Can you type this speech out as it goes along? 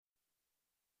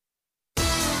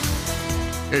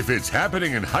If it's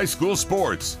happening in high school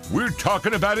sports, we're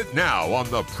talking about it now on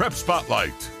the Prep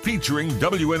Spotlight, featuring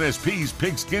WNSP's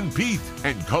Pigskin Pete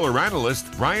and color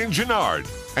analyst Brian Genard.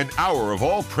 An hour of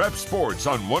all prep sports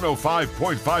on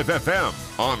 105.5 FM,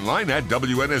 online at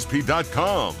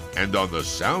WNSP.com, and on the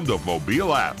Sound of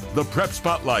Mobile app. The Prep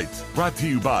Spotlight, brought to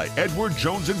you by Edward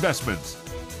Jones Investments.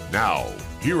 Now,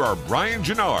 here are Brian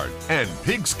Genard and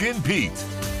Pigskin Pete.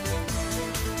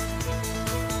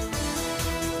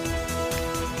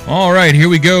 All right, here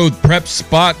we go. Prep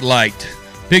Spotlight.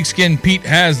 Pigskin Pete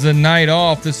has the night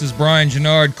off. This is Brian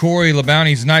Genard. Corey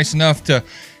LeBounty's nice enough to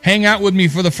hang out with me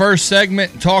for the first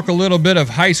segment and talk a little bit of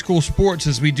high school sports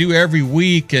as we do every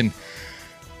week. And,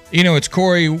 you know, it's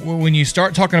Corey, when you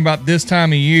start talking about this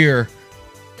time of year,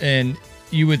 and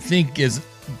you would think as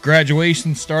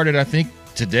graduation started, I think,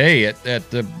 today at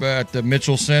the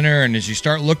Mitchell Center, and as you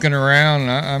start looking around,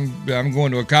 I'm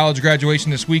going to a college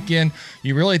graduation this weekend,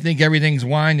 you really think everything's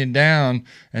winding down,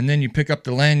 and then you pick up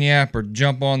the lanyap or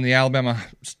jump on the Alabama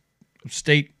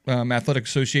State Athletic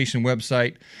Association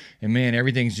website, and man,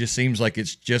 everything just seems like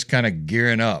it's just kind of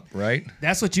gearing up, right?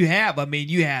 That's what you have. I mean,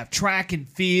 you have track and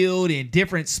field in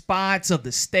different spots of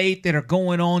the state that are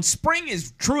going on. Spring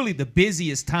is truly the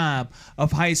busiest time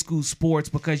of high school sports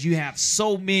because you have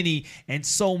so many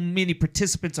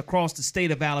participants across the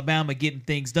state of Alabama getting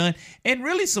things done, and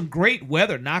really some great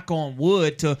weather, knock on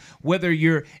wood, to whether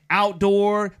you're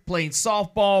outdoor playing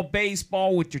softball,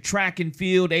 baseball with your track and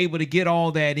field, able to get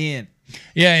all that in.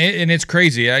 Yeah, and it's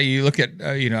crazy. You look at,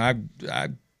 I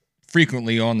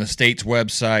frequently on the state's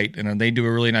website, and they do a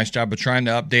really nice job of trying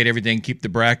to update everything, keep the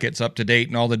brackets up to date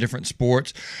and all the different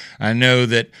sports. I know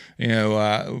that,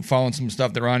 following some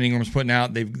stuff that Ron Ingram's putting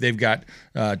out, they've got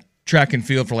track and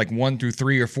field for like 1 through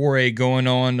 3 or 4A going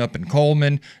on up in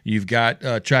Coleman. You've got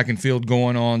track and field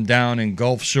going on down in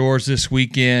Gulf Shores this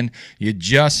weekend. You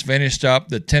just finished up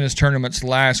the tennis tournaments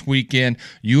last weekend.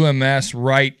 UMS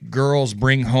Wright girls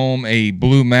bring home a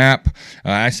blue map.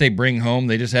 I say bring home.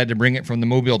 They just had to bring it from the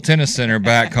Mobile Tennis Center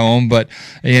back home. But,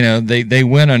 they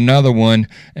win another one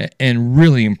in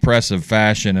really impressive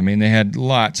fashion. I mean, they had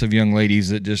lots of young ladies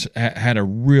that just had a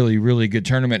really, really good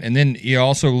tournament. And then you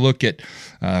also look at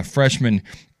freshman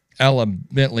Ella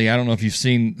Bentley. I don't know if you've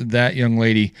seen that young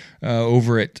lady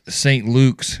over at St.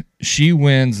 Luke's. She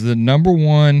wins the number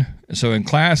one. So in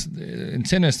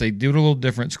tennis, they do it a little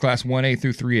different. It's class 1A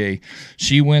through 3A.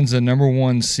 She wins the number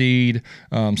one seed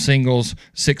singles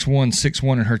 6-1,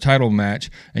 6-1 in her title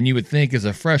match. And you would think as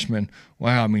a freshman,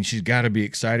 wow, I mean, she's got to be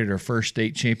excited. Her first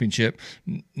state championship,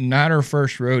 not her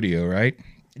first rodeo, right?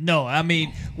 No, I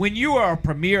mean, when you are a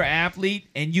premier athlete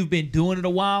and you've been doing it a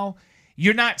while,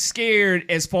 you're not scared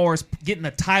as far as getting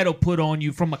a title put on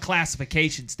you from a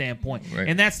classification standpoint. Right.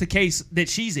 And that's the case that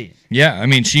she's in. Yeah, I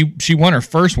mean, she won her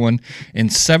first one in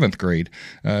 7th grade.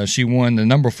 She won the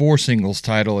number 4 singles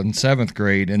title in 7th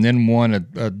grade and then won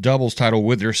a doubles title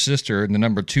with her sister in the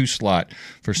number 2 slot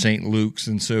for St. Luke's.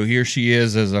 And so here she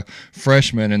is as a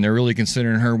freshman, and they're really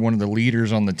considering her one of the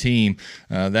leaders on the team.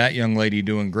 That young lady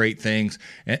doing great things.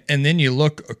 And then you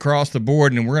look across the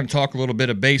board, and we're going to talk a little bit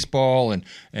of baseball,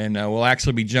 and we'll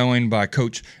actually be joined by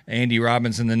Coach Andy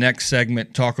Robbins in the next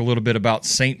segment, talk a little bit about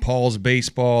St. Paul's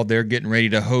baseball. They're getting ready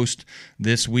to host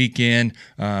this weekend.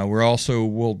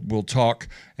 We'll talk,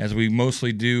 as we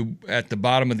mostly do at the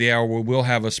bottom of the hour, we'll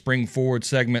have a spring forward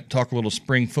segment, talk a little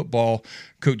spring football.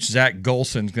 Coach Zach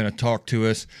Golson's going to talk to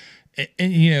us.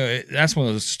 And that's one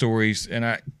of those stories, and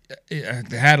I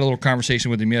had a little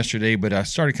conversation with him yesterday, but I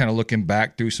started kind of looking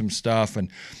back through some stuff, and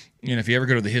if you ever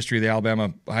go to the history of the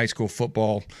Alabama high school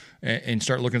football and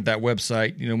start looking at that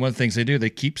website, one of the things they do,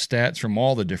 they keep stats from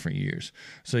all the different years.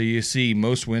 So you see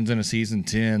most wins in a season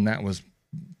 10, that was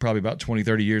probably about 20,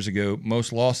 30 years ago.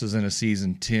 Most losses in a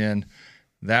season 10,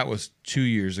 that was 2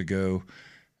 years ago.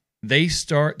 They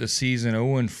start the season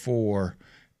 0-4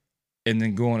 and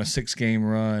then go on a 6-game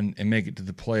run and make it to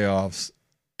the playoffs.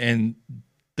 And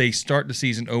they start the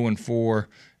season 0-4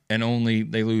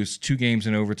 and they lose 2 games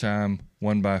in overtime,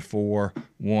 1 by 4,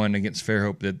 1 against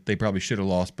Fairhope that they probably should have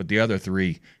lost, but the other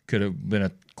 3 could have been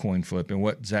a coin flip. And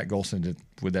what Zach Golson did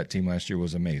with that team last year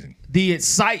was amazing. The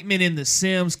excitement in the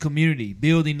Sims community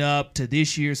building up to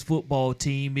this year's football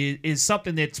team is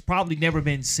something that's probably never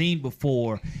been seen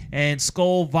before. And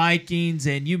Skull Vikings,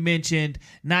 and you mentioned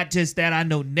not just that, I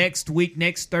know next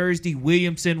Thursday,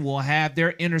 Williamson will have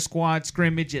their inter-squad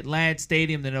scrimmage at Ladd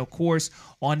Stadium. Then, of course,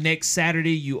 on next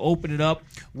Saturday, you open it up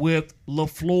with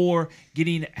LaFleur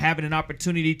having an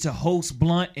opportunity to host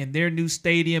Blount in their new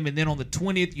stadium. And then on the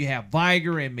 20th, you have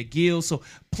Viger and McGill. So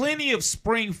plenty of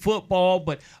spring football.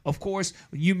 But, of course,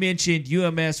 you mentioned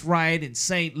UMS Wright and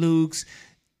St. Luke's.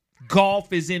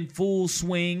 Golf is in full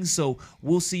swing, so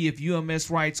we'll see if UMS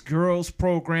Wright's girls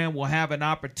program will have an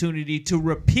opportunity to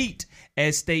repeat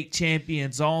as state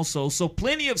champions also. So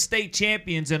plenty of state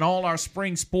champions in all our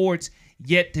spring sports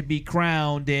yet to be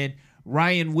crowned. And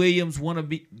Ryan Williams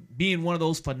being one of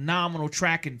those phenomenal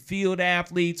track and field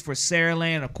athletes for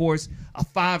Saraland, of course, a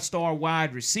 5-star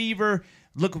wide receiver.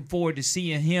 Looking forward to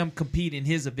seeing him compete in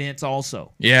his events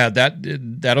also. Yeah,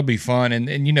 that'll be fun.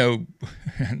 And you know,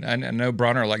 I know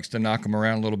Bronner likes to knock him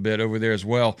around a little bit over there as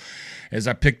well. As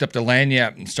I picked up the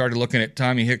lanyard and started looking at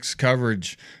Tommy Hicks'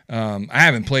 coverage, I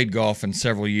haven't played golf in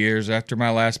several years. After my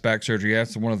last back surgery,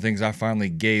 that's one of the things I finally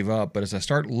gave up. But as I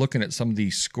start looking at some of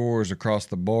these scores across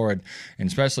the board, and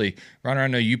especially, Bronner, I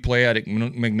know you play out at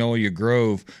Magnolia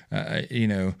Grove. You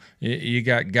know, you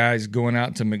got guys going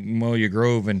out to Magnolia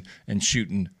Grove and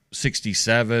shooting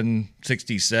 67.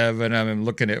 I mean,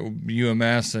 looking at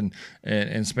UMS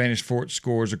and Spanish Fort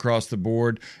scores across the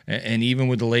board, and even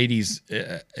with the ladies,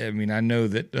 I mean, I know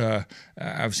that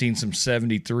I've seen some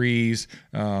 73s,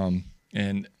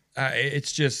 and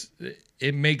it's just,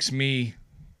 it makes me,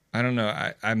 I don't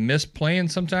know, I miss playing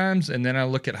sometimes, and then I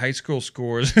look at high school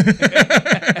scores.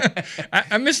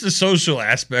 I miss the social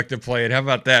aspect of playing. How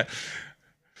about that?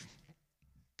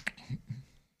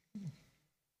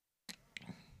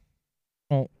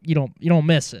 You don't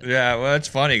miss it. Yeah, well, it's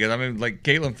funny because I mean, like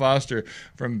Caitlin Foster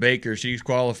from Baker, she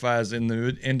qualifies in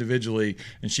the individually,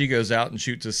 and she goes out and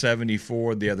shoots a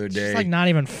 74 the other day. It's like not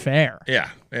even fair. Yeah,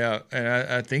 and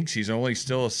I think she's only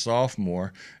still a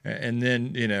sophomore. And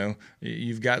then you know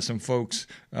you've got some folks,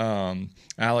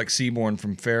 Alex Seaborn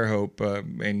from Fairhope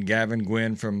and Gavin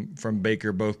Gwynn from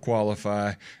Baker both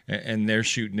qualify, and they're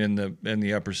shooting in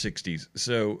the upper 60s.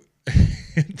 So.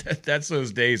 That's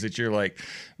those days that you're like,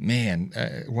 man,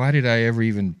 why did I ever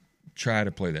even try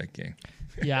to play that game?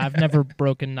 Yeah, I've never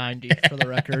broken 90 for the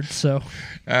record, so.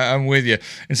 I'm with you.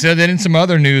 And so then in some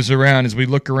other news around, as we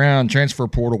look around, transfer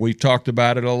portal, we've talked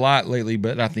about it a lot lately,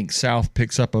 but I think South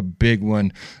picks up a big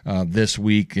one this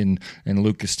week, and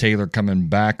Lucas Taylor coming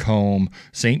back home.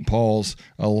 St. Paul's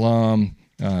alum,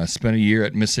 spent a year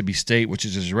at Mississippi State, which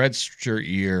is his redshirt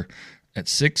year. At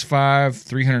 6'5",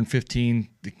 315,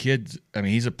 the kid, I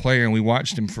mean, he's a player, and we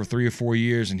watched him for 3 or 4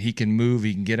 years, and he can move,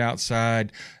 he can get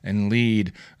outside and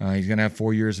lead. He's going to have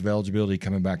 4 years of eligibility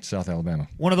coming back to South Alabama.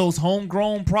 One of those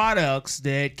homegrown products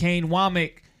that Kane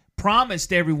Womack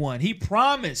promised everyone. He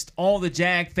promised all the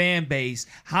Jag fan base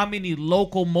how many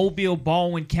local Mobile,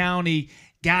 Baldwin County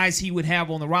guys he would have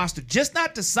on the roster, just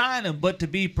not to sign them, but to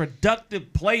be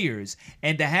productive players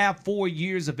and to have 4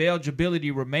 years of eligibility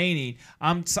remaining.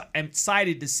 I'm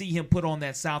excited to see him put on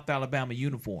that South Alabama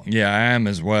uniform. Yeah, I am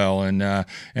as well. And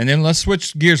then let's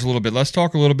switch gears a little bit. Let's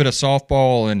talk a little bit of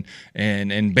softball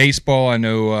and baseball. I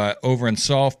know over in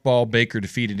softball, Baker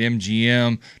defeated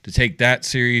MGM to take that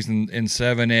series in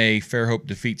 7A. Fairhope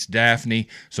defeats Daphne,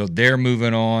 so they're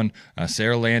moving on.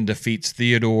 Saraland defeats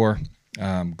Theodore.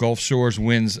 Gulf Shores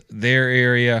wins their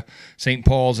area. St.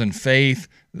 Paul's and Faith,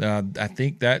 I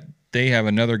think that they have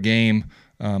another game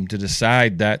to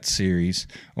decide that series.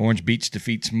 Orange Beach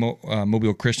defeats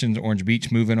Mobile Christians. Orange Beach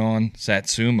moving on.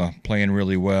 Satsuma playing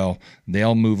really well.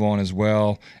 They'll move on as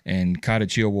well. And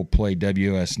Cottage Hill will play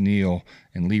W.S. Neal,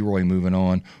 and Leroy moving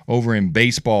on. Over in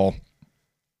baseball,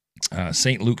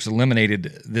 St. Luke's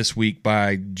eliminated this week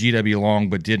by GW Long,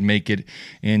 but did make it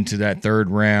into that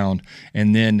third round.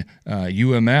 And then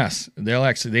UMS,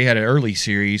 they had an early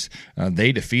series.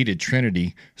 They defeated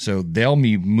Trinity, so they'll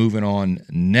be moving on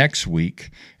next week.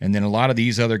 And then a lot of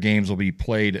these other games will be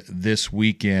played this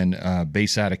weekend.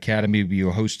 Bayside Academy will be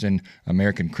hosting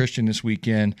American Christian this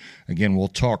weekend. Again, we'll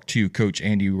talk to Coach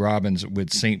Andy Robbins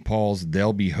with St. Paul's.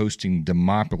 They'll be hosting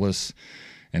Demopolis.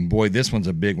 And boy, this one's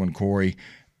a big one, Corey.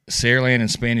 Saraland and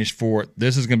Spanish Fort,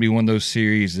 this is going to be one of those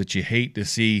series that you hate to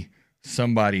see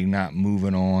somebody not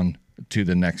moving on to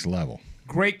the next level.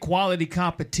 Great quality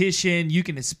competition. You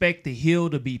can expect the hill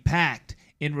to be packed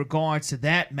in regards to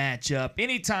that matchup.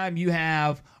 Anytime you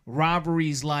have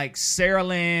rivalries like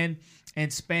Saraland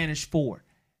and Spanish Fort,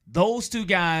 those two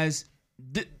guys,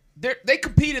 they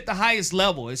compete at the highest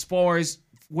level as far as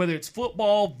whether it's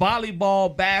football,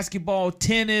 volleyball, basketball,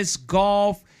 tennis,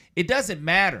 golf. It doesn't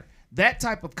matter. That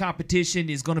type of competition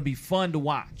is going to be fun to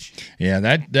watch. Yeah,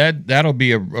 that'll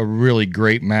be a really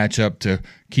great matchup to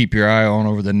keep your eye on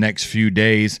over the next few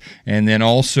days. And then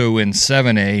also in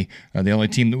 7A, the only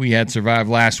team that we had survive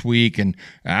last week, and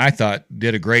I thought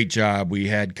did a great job. We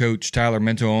had Coach Tyler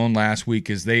Minto on last week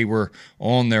as they were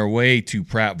on their way to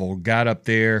Prattville, got up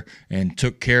there and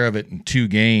took care of it in 2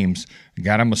 games.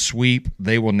 Got them a sweep.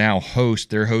 They will now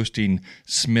host. They're hosting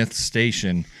Smith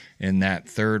Station. in that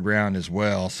third round as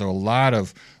well. So a lot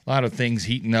of things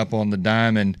heating up on the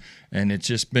diamond, and it's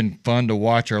just been fun to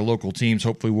watch our local teams.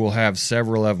 Hopefully we'll have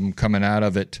several of them coming out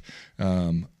of it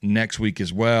next week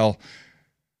as well.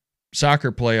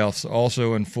 Soccer playoffs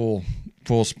also in full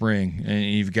spring, and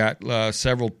you've got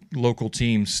several local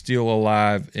teams still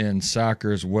alive in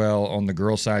soccer as well. On the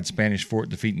girls' side, Spanish Fort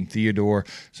defeating Theodore,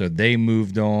 so they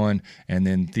moved on, and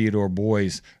then Theodore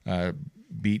boys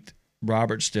beat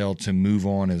Robertsdale to move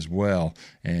on as well,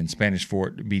 and Spanish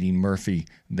Fort beating Murphy,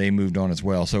 they moved on as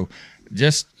well. So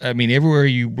everywhere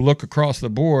you look across the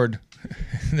board,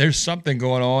 there's something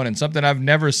going on, and something I've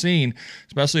never seen,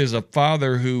 especially as a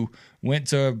father who went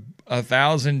to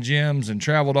 1,000 gyms and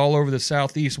traveled all over the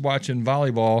Southeast watching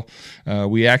volleyball.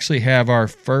 We actually have our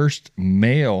first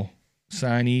male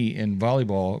signee in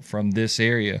volleyball from this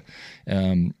area,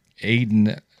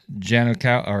 Aiden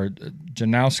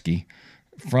Janowski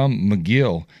from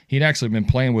McGill. He'd actually been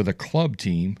playing with a club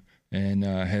team and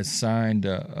has signed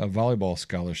a volleyball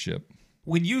scholarship.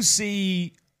 When you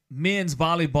see men's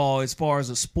volleyball as far as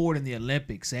a sport in the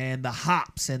Olympics and the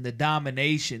hops and the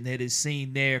domination that is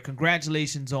seen there,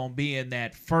 congratulations on being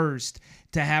that first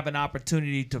to have an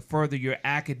opportunity to further your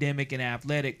academic and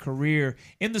athletic career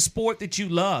in the sport that you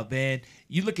love. And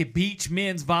you look at beach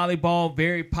men's volleyball,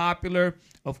 very popular,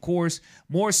 of course,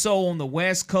 more so on the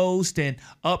West Coast and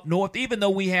up north, even though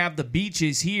we have the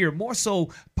beaches here, more so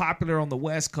popular on the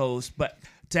West Coast. But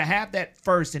to have that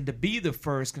first and to be the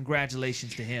first,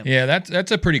 congratulations to him. Yeah,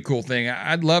 that's a pretty cool thing.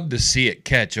 I'd love to see it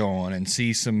catch on and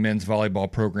see some men's volleyball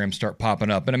programs start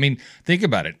popping up. And I mean, think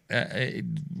about it.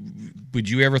 Would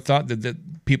you ever thought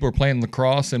that people were playing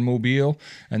lacrosse in Mobile,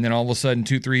 and then all of a sudden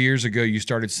 2-3 years ago you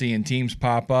started seeing teams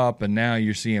pop up, and now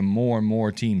you're seeing more and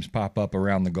more teams pop up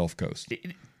around the Gulf Coast?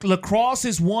 Lacrosse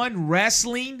is one.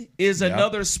 Wrestling is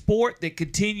another sport that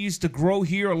continues to grow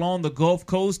here along the Gulf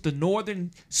Coast. The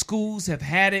northern schools have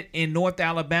had it in North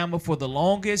Alabama for the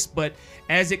longest, but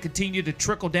as it continued to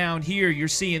trickle down here, you're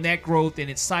seeing that growth and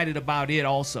excited about it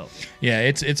also. Yeah,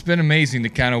 it's been amazing to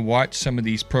kind of watch some of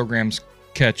these programs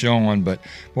catch on, but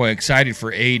boy, excited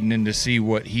for Aiden and to see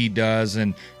what he does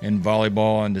in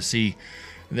volleyball, and to see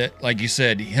that, like you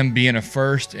said, him being a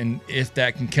first, and if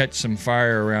that can catch some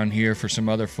fire around here for some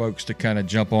other folks to kind of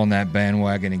jump on that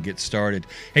bandwagon and get started.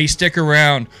 Hey, stick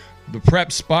around. The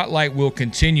Prep Spotlight will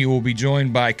continue. We'll be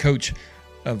joined by Coach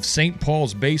of St.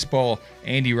 Paul's Baseball,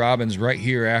 Andy Robbins, right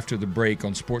here after the break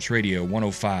on Sports Radio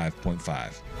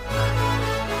 105.5.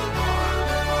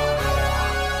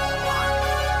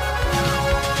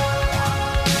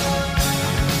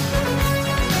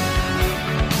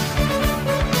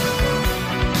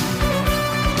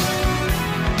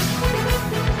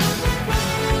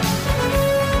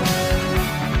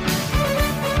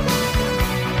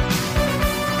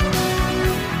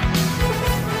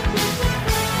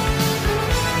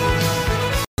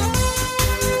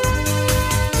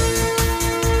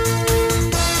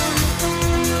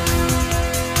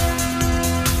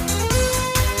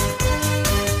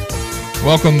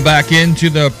 Welcome back into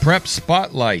the Prep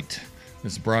Spotlight.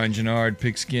 This is Brian Genard.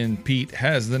 Pigskin Pete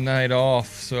has the night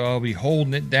off, so I'll be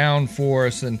holding it down for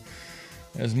us. And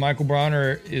as Michael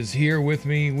Bronner is here with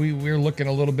me, we're looking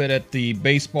a little bit at the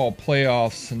baseball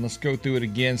playoffs, and let's go through it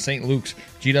again. St. Luke's,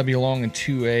 GW Long in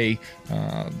 2A,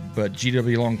 but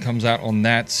GW Long comes out on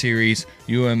that series.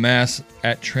 UMS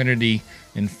at Trinity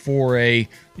in 4A.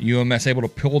 UMS able to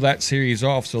pull that series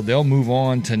off, so they'll move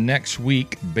on to next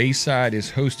week. Bayside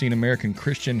is hosting American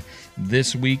Christian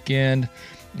this weekend.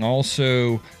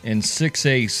 Also in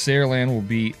 6A, Saraland will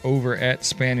be over at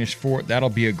Spanish Fort. That'll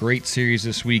be a great series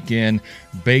this weekend.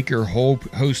 Baker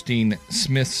hosting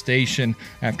Smith Station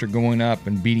after going up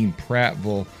and beating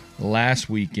Prattville last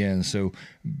weekend. So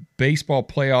baseball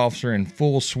playoffs are in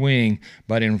full swing.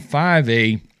 But in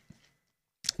 5A,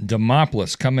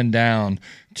 Demopolis coming down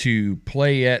to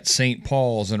play at St.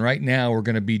 Paul's. And right now we're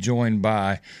going to be joined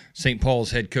by St.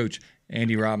 Paul's head coach,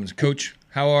 Andy Robbins. Coach,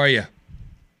 how are you?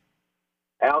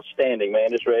 Outstanding, man.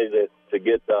 Just ready to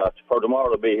get for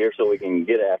tomorrow to be here so we can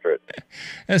get after it.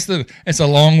 That's a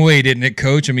long wait, isn't it,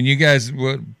 Coach? I mean, you guys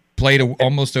played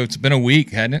almost. It's been a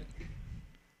week, hadn't it?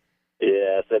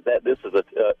 Yes,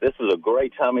 this is a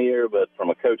great time of year, but from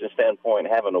a coaching standpoint,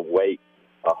 having to wait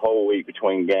a whole week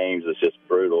between games is just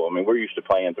brutal. I mean, we're used to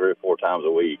playing 3 or 4 times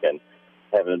a week, and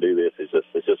having to do this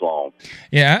it's just long.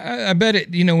 Yeah, I bet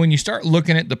it. You know, when you start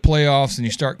looking at the playoffs and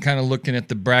you start kind of looking at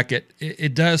the bracket,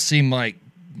 it does seem like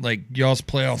y'all's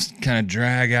playoffs kind of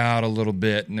drag out a little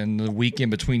bit, and then the week in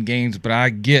between games. But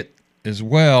I get as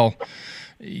well,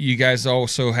 you guys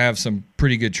also have some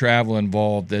pretty good travel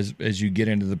involved as you get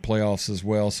into the playoffs as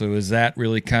well. So is that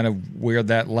really kind of where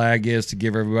that lag is to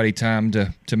give everybody time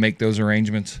to make those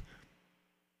arrangements?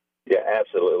 Yeah,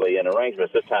 absolutely. And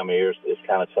arrangements this time of year is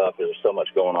kind of tough because there's so much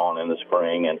going on in the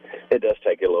spring, and it does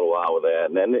take a little while with that.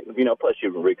 And then, plus you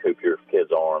recoup your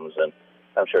kids' arms, and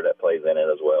I'm sure that plays in it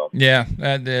as well. Yeah,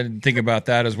 I didn't think about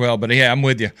that as well. But, yeah, I'm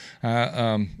with you.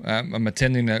 I'm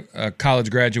attending a college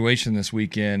graduation this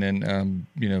weekend, and,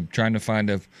 trying to find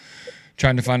a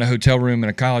hotel room in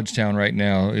a college town right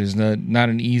now is not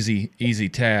an easy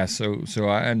task. So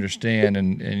I understand,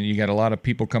 and you got a lot of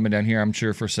people coming down here, I'm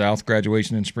sure, for South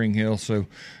graduation in Spring Hill. So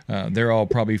they're all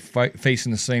probably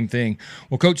facing the same thing.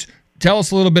 Well, Coach, tell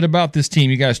us a little bit about this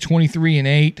team. You guys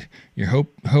 23-8. You're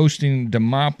hosting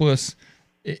Demopolis.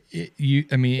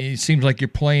 It seems like you're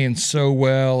playing so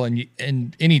well,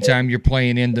 and anytime you're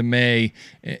playing into May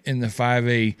in the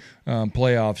 5A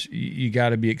playoffs, you got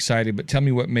to be excited. But tell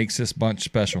me what makes this bunch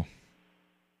special.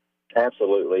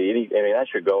 Absolutely.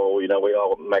 That's your goal. We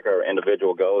all make our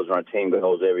individual goals and our team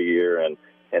goals every year, and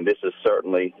this is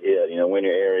certainly it. Win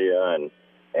your area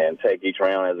and take each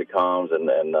round as it comes, and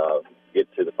get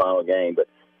to the final game. But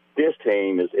this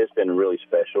team it's been really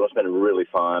special. It's been really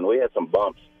fun. We had some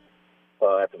bumps.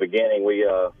 At the beginning,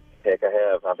 I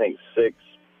have, I think, 6,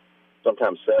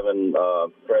 sometimes 7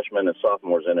 freshmen and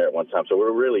sophomores in there at one time. So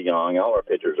we're really young. All our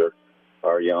pitchers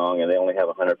are young, and they only have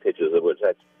 100 pitches, of which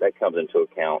that comes into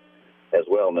account as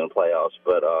well in the playoffs.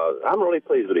 But I'm really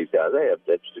pleased with these guys.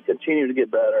 They continue to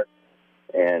get better,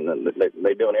 and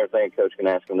they're doing everything a coach can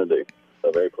ask them to do.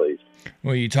 So very pleased.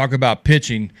 Well, you talk about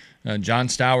pitching. John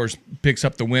Stowers picks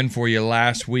up the win for you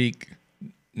last week,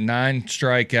 9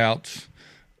 strikeouts.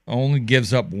 Only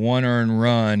gives up 1 earned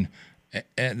run.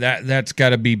 That's got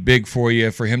to be big for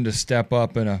you, for him to step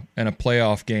up in a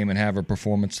playoff game and have a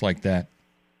performance like that.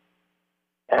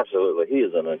 Absolutely, he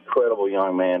is an incredible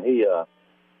young man. He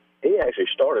actually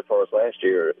started for us last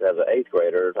year as an 8th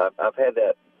grader. I've had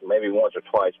that maybe once or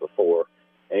twice before,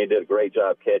 and he did a great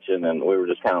job catching. And we were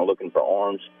just kind of looking for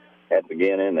arms at the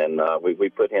beginning, and we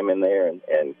put him in there,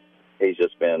 and he's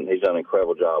done an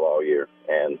incredible job all year.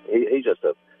 And he's just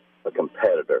a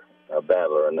competitor, a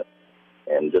battler, and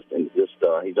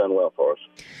he's done well for us.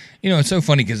 It's so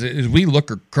funny because as we look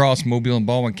across Mobile and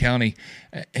Baldwin County,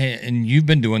 and you've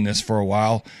been doing this for a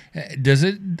while, does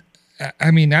it?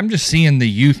 I'm just seeing the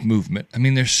youth movement.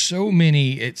 There's so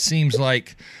many. It seems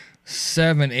like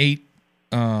 7, 8.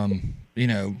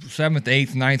 7th, 8th,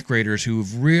 9th graders who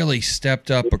have really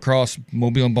stepped up across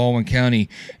Mobile and Baldwin County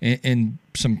in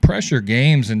some pressure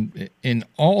games and in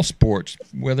all sports,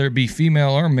 whether it be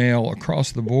female or male,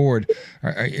 across the board.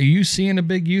 Are you seeing a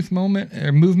big youth movement,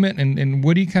 and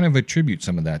what do you kind of attribute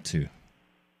some of that to?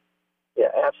 Yeah,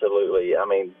 absolutely.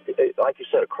 Like you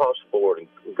said, across the board,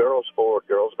 girls sport,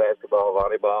 girls basketball,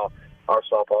 volleyball, our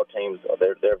softball teams,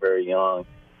 they're very young,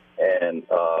 and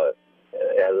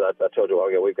as I told you a while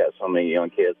ago, we've got so many young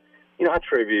kids. I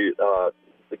attribute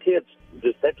the kids,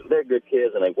 they're good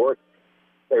kids, and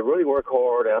they really work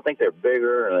hard, and I think they're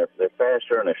bigger, and they're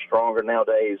faster, and they're stronger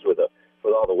nowadays with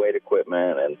all the weight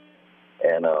equipment,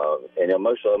 and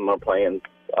most of them are playing,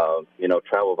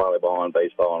 travel volleyball and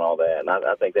baseball and all that, and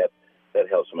I think that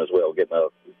helps them as well, getting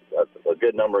a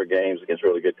good number of games against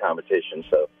really good competition.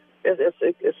 So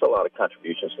it's a lot of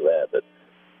contributions to that, but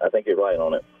I think you're right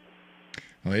on it.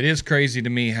 Well, it is crazy to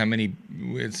me how many,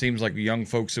 it seems like, young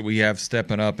folks that we have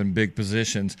stepping up in big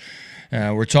positions.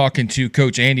 We're talking to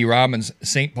Coach Andy Robbins,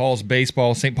 St. Paul's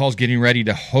baseball. St. Paul's getting ready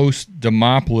to host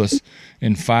Demopolis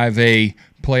in 5A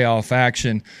playoff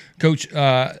action. Coach,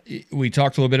 we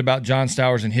talked a little bit about John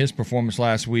Stowers and his performance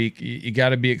last week. You got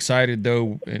to be excited,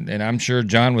 though, and I'm sure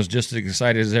John was just as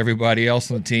excited as everybody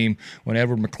else on the team when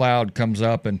Edward McLeod comes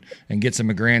up and gets him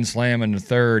a grand slam in the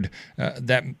third.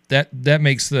 That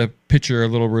makes the pitcher a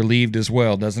little relieved as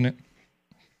well, doesn't it?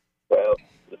 Well,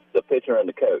 the pitcher and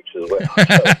the coach as well.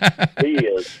 So he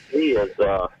is.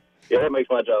 That makes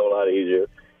my job a lot easier.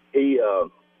 He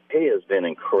has been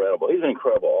incredible. He's been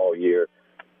incredible all year.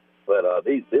 But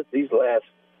these last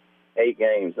 8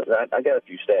 games, I got a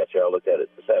few stats here. I looked at it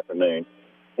this afternoon.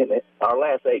 In our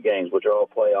last 8 games, which are all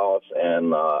playoffs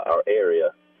and our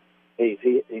area,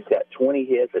 he's got 20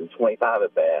 hits and 25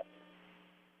 at bats,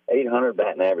 800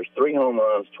 batting average, 3 home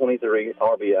runs, 23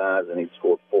 RBIs, and he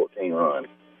scored 14 runs.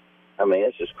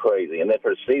 It's just crazy. And then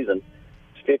for the season,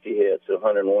 it's 50 hits,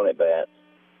 101 at bats,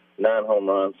 9 home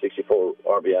runs, 64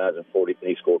 RBIs, and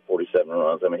he scored 47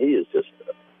 runs. He is just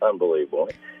unbelievable.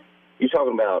 You're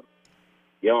talking about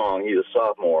young. He's a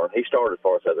sophomore. He started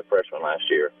for us as a freshman last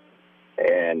year.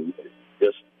 And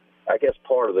just, I guess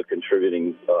part of the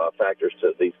contributing factors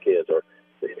to these kids are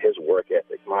his work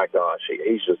ethic. My gosh,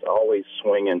 he's just always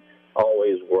swinging,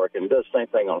 always working. He does the same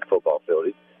thing on the football field.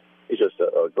 He's just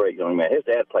a great young man. His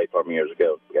dad played for him years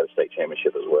ago. We got a state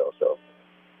championship as well. So,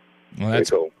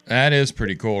 that is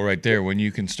pretty cool right there when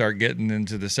you can start getting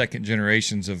into the second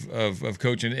generations of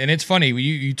coaching. And it's funny,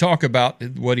 you talk about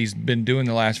what he's been doing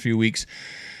the last few weeks.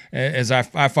 As I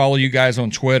follow you guys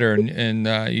on Twitter,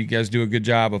 and you guys do a good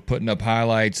job of putting up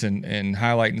highlights and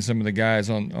highlighting some of the guys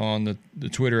on the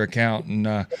Twitter account. And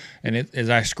as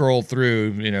I scroll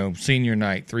through, senior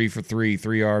night, 3 for 3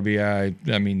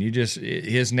 RBI. I mean,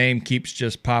 his name keeps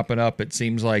just popping up. It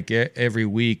seems like every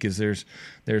week as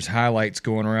there's highlights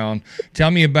going around.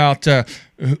 Tell me about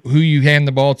who you hand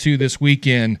the ball to this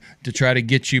weekend to try to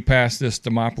get you past this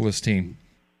Demopolis team.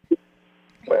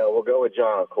 Well, we'll go with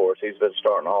John, of course. He's been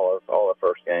starting all the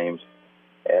first games,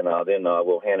 and then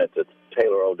we'll hand it to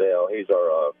Taylor Odell. He's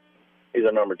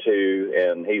our number 2,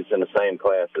 and he's in the same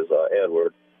class as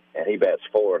Edward, and he bats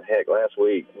 4. And heck, last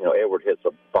week, Edward hits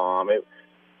a bomb,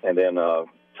 and then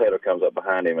Taylor comes up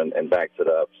behind him and backs it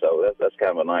up. So that's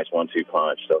kind of a nice 1-2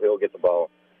 punch. So he'll get the ball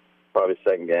probably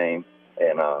second game,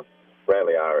 and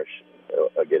Bradley Irish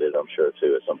will get it, I'm sure,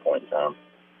 too, at some point in time.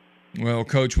 Well,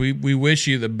 Coach, we wish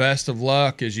you the best of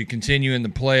luck as you continue in the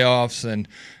playoffs, and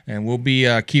we'll be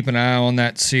keeping an eye on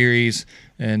that series.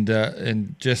 And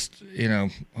just,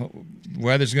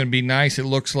 weather's going to be nice, it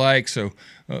looks like. So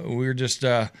we're just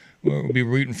we'll be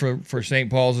rooting for St.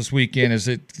 Paul's this weekend as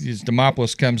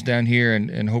Demopolis comes down here,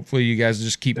 and hopefully you guys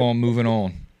just keep on moving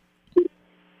on.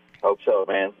 Hope so,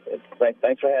 man.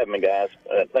 Thanks for having me, guys.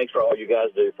 Thanks for all you guys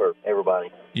do for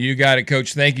everybody. You got it,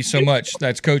 Coach. Thank you so much.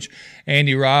 That's Coach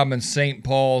Andy Robbins, St.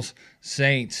 Paul's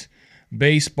Saints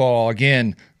baseball.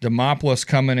 Again, Demopolis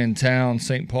coming in town.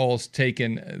 St. Paul's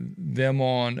taking them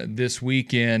on this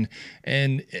weekend.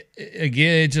 And,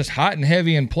 again, it's just hot and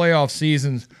heavy in playoff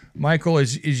seasons. Michael,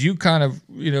 as you kind of,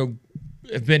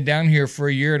 have been down here for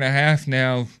a year and a half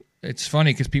now, it's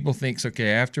funny because people think,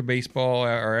 okay, after baseball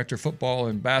or after football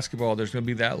and basketball, there's going to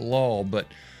be that lull, but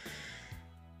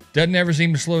doesn't ever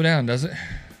seem to slow down, does it?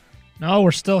 No,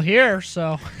 we're still here,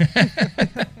 so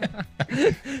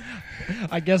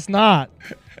I guess not.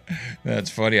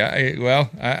 That's funny.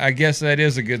 I guess that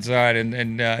is a good sign,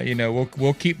 and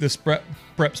we'll keep this prep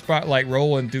spotlight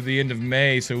rolling through the end of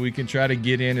May so we can try to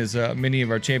get in as many of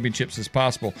our championships as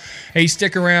possible. Hey,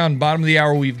 stick around. Bottom of the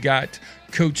hour, we've got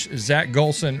Coach Zach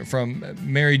Golson from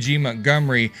Mary G.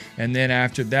 Montgomery, and then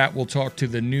after that we'll talk to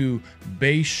the new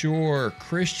Bayshore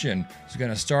Christian who's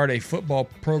going to start a football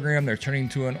program. They're turning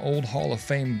to an old Hall of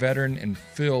Fame veteran in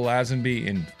Phil Lazenby,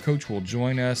 and Coach will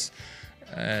join us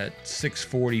at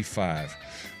 6:45.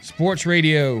 Sports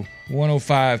Radio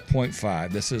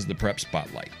 105.5. This is the Prep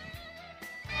Spotlight.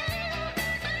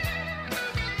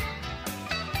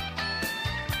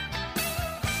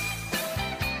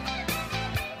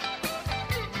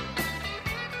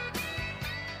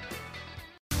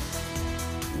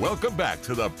 Welcome back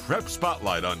to the Prep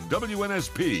Spotlight on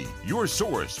WNSP, your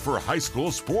source for high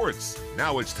school sports.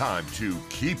 Now it's time to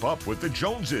keep up with the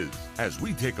Joneses as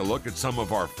we take a look at some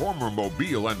of our former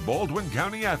Mobile and Baldwin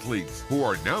County athletes who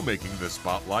are now making the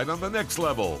spotlight on the next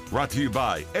level. Brought to you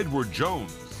by Edward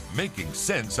Jones, making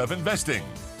sense of investing.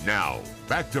 Now,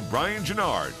 back to Brian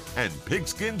Genard and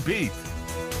Pigskin Pete.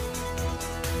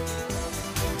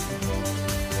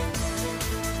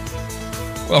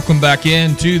 Welcome back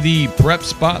into the Prep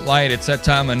Spotlight. It's that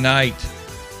time of night.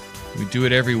 We do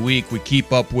it every week. We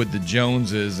keep up with the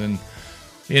Joneses, and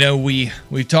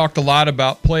we talked a lot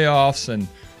about playoffs,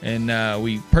 and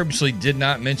we purposely did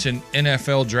not mention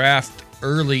NFL draft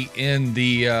early in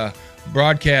the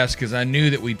broadcast because I knew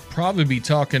that we'd probably be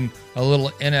talking a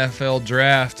little NFL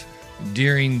draft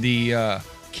during the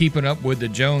Keeping Up with the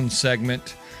Jones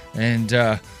segment,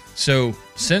 and so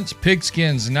since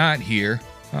Pigskin's not here,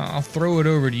 I'll throw it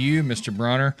over to you, Mr.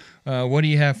 Bronner. What do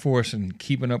you have for us in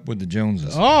Keeping Up with the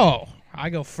Joneses? Oh, I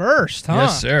go first, huh?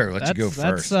 Yes, sir. Let's go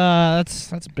first.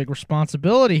 That's a big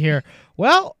responsibility here.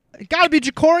 Well, it got to be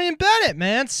Jacorian Bennett,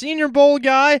 man. Senior Bowl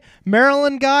guy,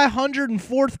 Maryland guy,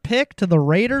 104th pick to the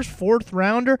Raiders, 4th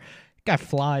rounder. Guy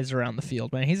flies around the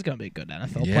field, man. He's going to be a good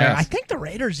NFL player. I think the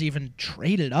Raiders even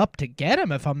traded up to get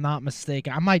him, if I'm not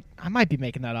mistaken. I might be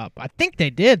making that up. I think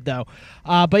they did, though.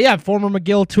 But yeah, former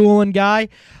McGill-Tulane guy.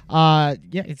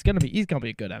 He's gonna be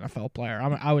a good NFL player.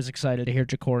 I was excited to hear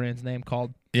Jacorian's name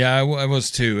called. Yeah, I was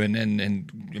too, and I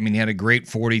mean, he had a great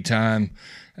 40 time.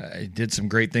 He did some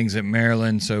great things at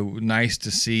Maryland, so nice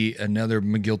to see another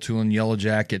McGill-Tulane Yellow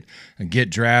Jacket get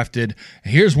drafted.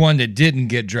 Here's one that didn't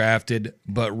get drafted,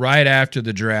 but right after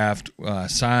the draft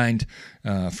signed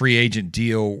a free agent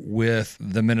deal with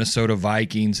the Minnesota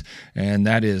Vikings, and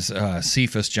that is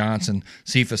Cephas Johnson.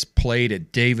 Cephas played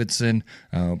at Davidson,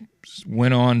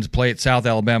 went on to play at South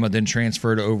Alabama, then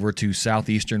transferred over to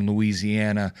Southeastern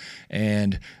Louisiana,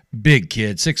 and big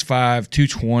kid, 6'5",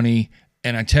 220,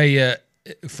 and I tell you,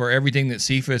 for everything that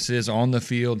Cephas is on the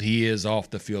field, he is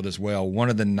off the field as well. One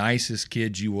of the nicest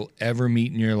kids you will ever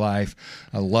meet in your life.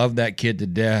 I love that kid to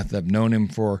death. I've known him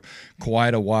for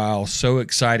quite a while. So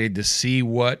excited to see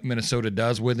what Minnesota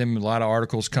does with him. A lot of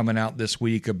articles coming out this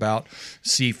week about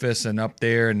Cephas and up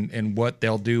there and what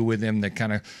they'll do with him that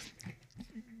kind of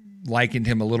likened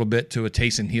him a little bit to a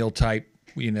Taysom Hill type,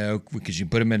 because you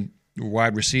put him in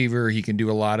wide receiver. He can do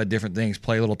a lot of different things,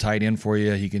 play a little tight end for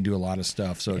you. He can do a lot of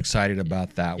stuff. So excited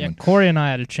about that one. Corey and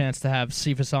I had a chance to have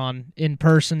Cephas on in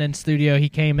person in studio. He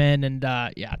came in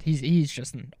and he's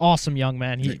just an awesome young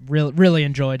man. He really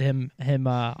enjoyed him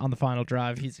on the final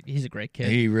drive. He's a great kid.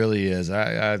 He really is.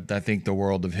 I think the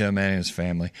world of him and his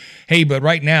family. Hey, but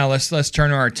right now let's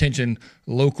turn our attention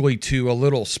locally to a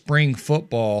little spring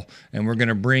football, and we're going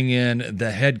to bring in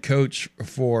the head coach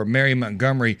for Mary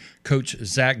Montgomery, Coach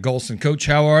Zach Golson. Coach,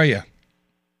 how are you?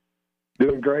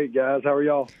 Doing great, guys. How are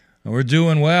y'all? We're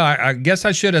doing well. I guess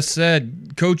I should have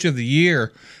said Coach of the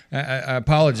Year. I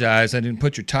apologize. I didn't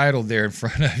put your title there in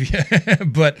front of you.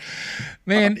 But,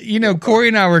 man, Corey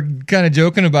and I were kind of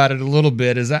joking about it a little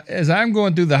bit. As I'm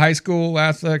going through the high school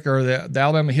athletic or the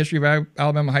Alabama history of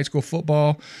Alabama high school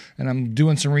football, and I'm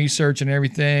doing some research and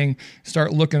everything,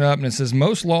 start looking up, and it says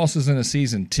most losses in a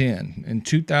season, 10 in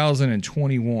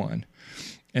 2021.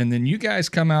 And then you guys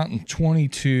come out in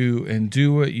 22 and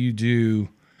do what you do.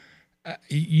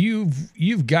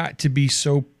 You've got to be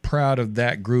so proud of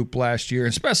that group last year,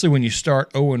 especially when you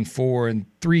start 0-4 in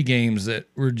 3 games that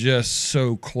were just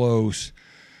so close.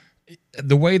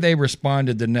 The way they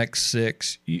responded the next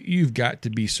 6, you've got to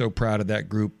be so proud of that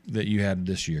group that you had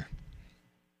this year.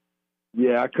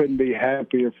 Yeah, I couldn't be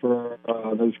happier for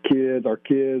those kids, our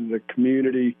kids, the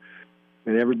community,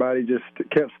 and everybody just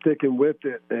kept sticking with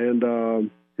it. And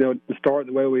to start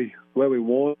the way we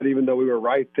wanted, even though we were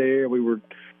right there, we were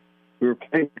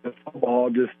playing the football,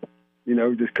 just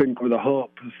couldn't go over the hump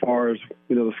as far as,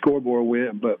 the scoreboard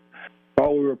went. But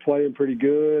thought we were playing pretty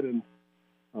good. And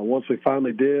once we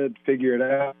finally did figure it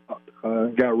out,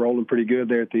 got rolling pretty good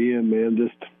there at the end, man.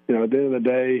 Just, at the end of the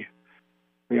day,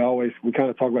 we kind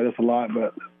of talk about this a lot,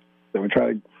 but we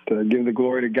try to give the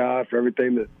glory to God for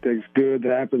everything that's good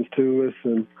that happens to us.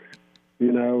 And,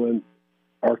 and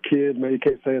our kids, man, you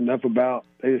can't say enough about.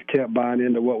 They just kept buying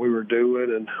into what we were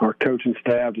doing, and our coaching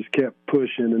staff just kept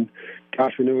pushing. And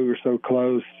gosh, we knew we were so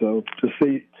close. So to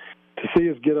see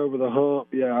us get over the hump,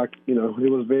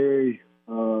 it was very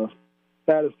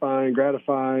satisfying,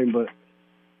 gratifying. But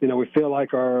we feel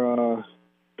like our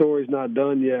story's not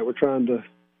done yet. We're trying to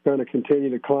continue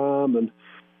to climb, and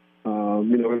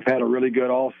we've had a really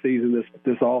good off season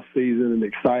this off season, and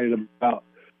excited about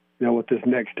what this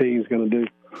next team's going to do.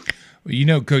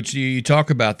 Well, Coach, you talk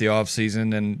about the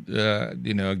offseason, and,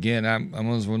 again,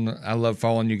 I love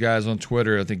following you guys on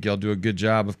Twitter. I think y'all do a good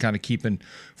job of kind of keeping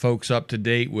folks up to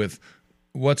date with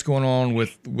what's going on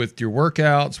with your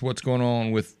workouts, what's going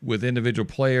on with individual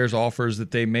players, offers that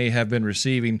they may have been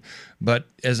receiving. But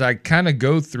as I kind of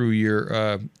go through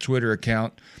your Twitter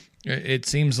account, it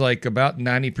seems like about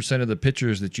 90% of the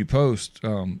pictures that you post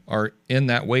are in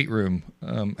that weight room.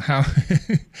 How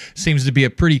seems to be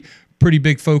a pretty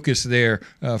big focus there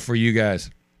for you guys.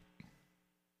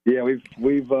 Yeah,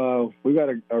 we've got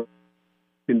a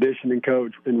conditioning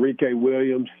coach, Enrique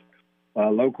Williams, a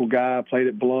local guy, played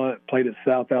at Blount, played at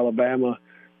South Alabama.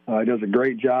 He does a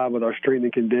great job with our strength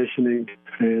and conditioning,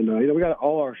 and we got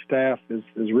all our staff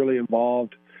is really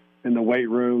involved in the weight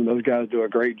room. Those guys do a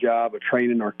great job of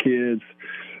training our kids.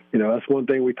 That's one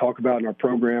thing we talk about in our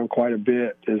program quite a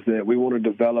bit, is that we want to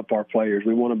develop our players.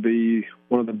 We want to be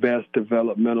one of the best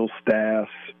developmental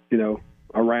staffs,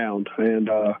 around. And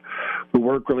we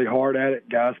work really hard at it.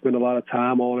 Guys spend a lot of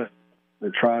time on it.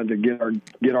 They're trying to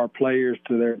get our players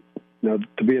to their,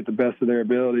 to be at the best of their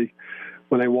ability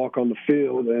when they walk on the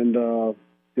field. And,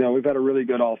 we've had a really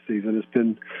good off season. It's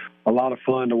been a lot of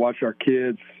fun to watch our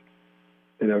kids,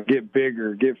 get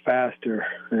bigger, get faster,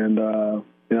 and,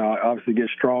 obviously get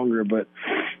stronger. But,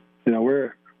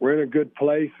 we're in a good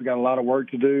place. We got a lot of work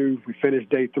to do. We finished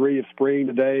day 3 of spring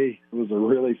today. It was a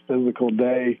really physical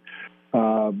day.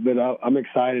 But I'm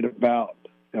excited about,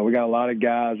 we got a lot of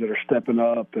guys that are stepping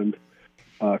up and,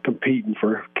 competing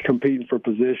for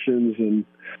positions, and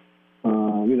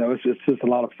it's just a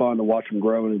lot of fun to watch them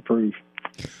grow and improve.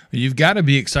 You've got to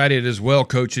be excited as well,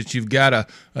 Coach, that you've got a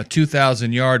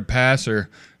 2,000-yard passer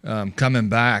coming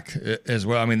back as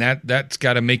well. I mean, that's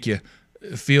got to make you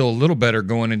feel a little better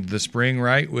going into the spring,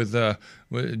 right, with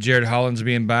Jared Hollins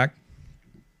being back?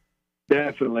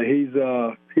 Definitely. He's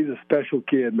a special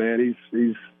kid, man.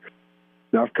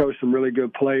 I've coached some really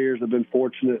good players. I've been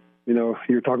fortunate.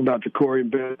 You're talking about Ja'Cory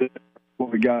Bennett,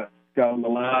 what we got on the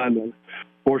line, and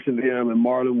fortunate him, and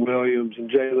Marlon Williams and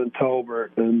Jalen Tolbert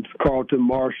and Carlton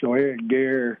Marshall, Eric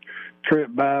Gare,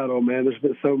 Trent Battle. Man, there's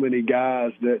been so many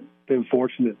guys that been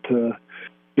fortunate to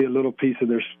be a little piece of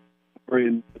their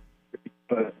story.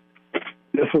 But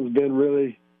this one's been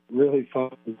really, really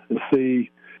fun to see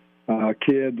a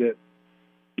kid that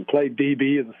played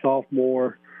DB as a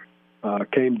sophomore,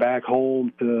 came back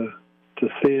home to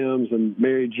Sims and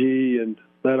Mary G and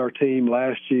led our team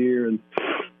last year. And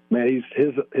man,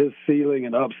 his ceiling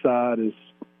and upside is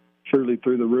truly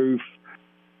through the roof.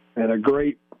 And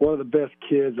one of the best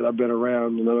kids that I've been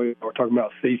around. I know we're talking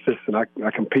about Cephas, and I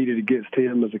competed against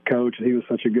him as a coach, and he was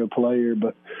such a good player.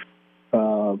 But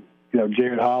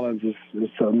Jared Hollins is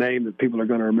a name that people are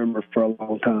going to remember for a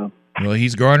long time. Well,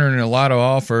 he's garnering a lot of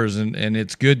offers, and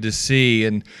it's good to see.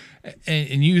 And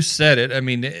you said it. I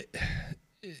mean,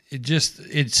 it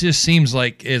just seems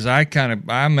like as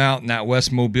I'm out in that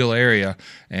West Mobile area,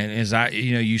 and as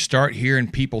you start hearing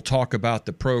people talk about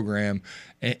the program,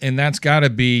 and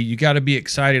you got to be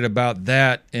excited about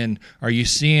that. And are you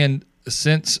seeing,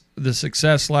 since the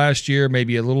success last year,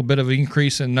 maybe a little bit of an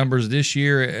increase in numbers this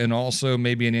year, and also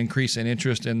maybe an increase in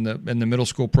interest in the middle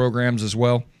school programs as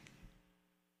well?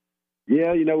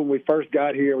 Yeah, when we first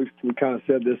got here, we kind of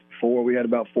said this before. We had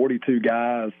about 42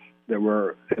 guys that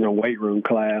were in a weight room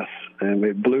class, and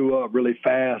it blew up really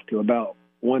fast to about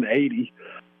 180.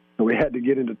 So we had to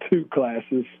get into 2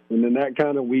 classes, and then that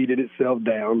kind of weeded itself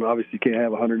down. Obviously, you can't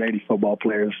have 180 football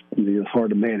players. It's hard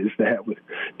to manage that with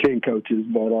 10 coaches.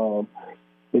 But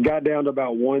it got down to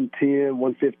about 110,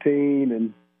 115,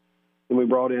 and then we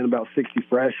brought in about 60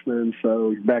 freshmen.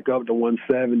 So back up to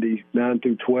 170, 9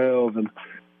 through 12. And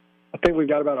I think we've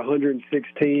got about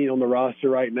 116 on the roster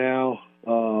right now.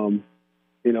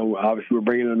 Obviously we're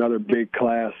bringing in another big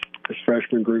class. This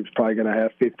freshman group's probably going to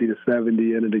have 50 to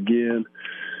 70 in it again.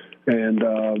 And,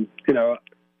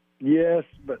 yes,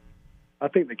 but I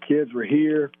think the kids were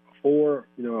here before.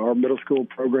 Our middle school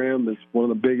program is one of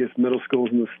the biggest middle schools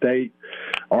in the state.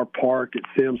 Our park at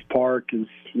Sims Park is,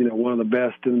 one of the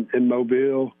best in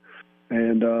Mobile.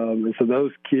 And so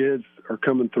those kids are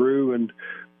coming through, and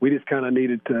we just kind of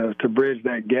needed to bridge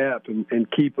that gap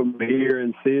and keep them here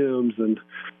in Sims and,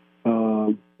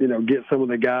 get some of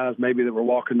the guys maybe that were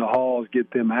walking the halls,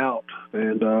 get them out.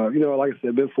 And, like I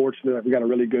said, been fortunate. We got a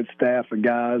really good staff of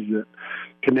guys that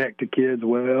connect to kids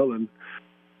well and,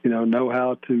 know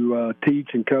how to teach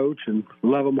and coach and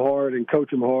love them hard and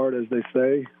coach them hard, as they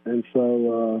say. And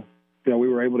so, we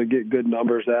were able to get good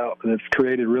numbers out, and it's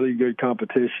created really good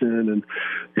competition. And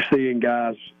you're seeing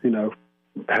guys,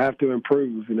 have to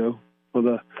improve,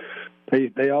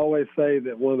 They always say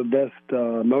that one of the best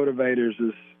motivators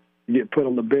is you get put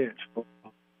on the bench.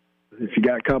 If you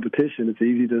got competition, it's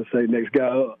easy to say next guy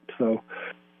up. So,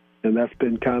 and that's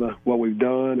been kind of what we've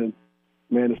done. And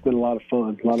man, it's been a lot of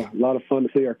fun. A lot of fun to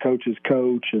see our coaches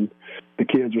coach and the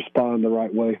kids respond the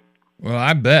right way. Well,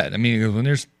 I bet. I mean, when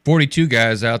there's 42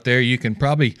 guys out there, you can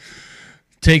probably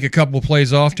take a couple of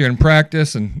plays off during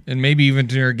practice and maybe even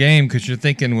during a game, because you're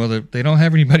thinking, well, they don't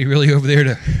have anybody really over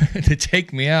there to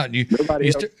take me out. You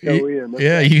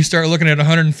start looking at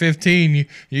 115.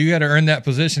 You got to earn that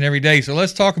position every day. So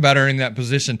let's talk about earning that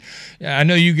position. I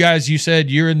know you guys, you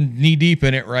said you're knee deep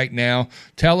in it right now.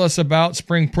 Tell us about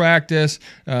spring practice,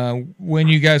 when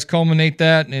you guys culminate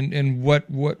that, and what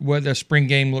the spring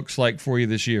game looks like for you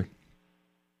this year.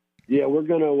 Yeah, we're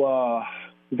going to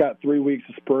we got 3 weeks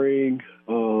of spring.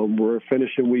 We're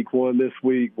finishing week 1 this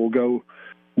week. We'll go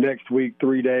next week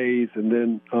 3 days, and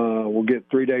then we'll get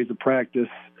 3 days of practice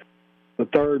the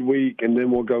 3rd week, and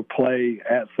then we'll go play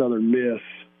at Southern Miss.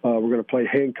 We're going to play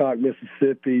Hancock,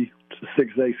 Mississippi. It's a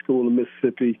 6A school in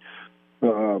Mississippi. I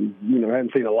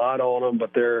haven't seen a lot on them,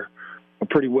 but they're a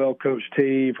pretty well-coached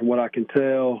team from what I can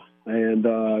tell. And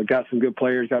got some good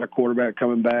players, got a quarterback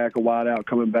coming back, a wideout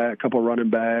coming back, a couple of running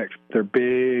backs. They're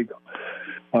big.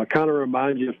 Kind of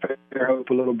remind you of Fairhope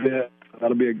a little bit.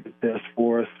 That'll be a good test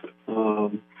for us.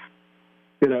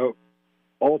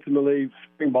 Ultimately,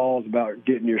 spring ball is about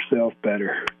getting yourself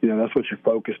better. That's what you're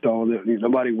focused on.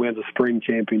 Nobody wins a spring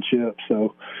championship.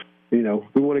 So, we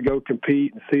want to go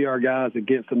compete and see our guys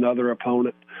against another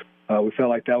opponent. We felt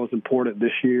like that was important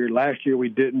this year. Last year we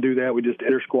didn't do that. We just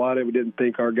inter-squadded. We didn't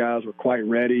think our guys were quite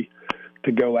ready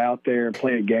to go out there and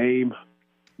play a game.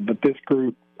 But this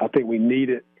group, I think we need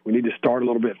it. We need to start a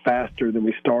little bit faster than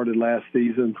we started last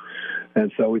season.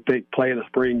 And so we think playing a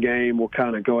spring game will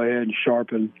kind of go ahead and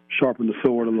sharpen the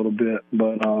sword a little bit.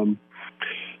 But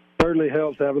certainly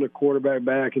helps having a quarterback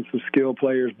back and some skill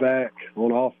players back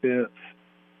on offense.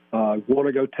 Want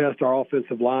to go test our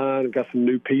offensive line. We've got some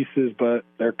new pieces, but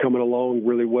they're coming along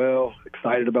really well.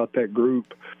 Excited about that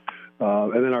group.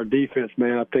 And then our defense,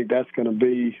 man, I think that's going to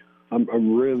be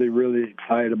I'm really, really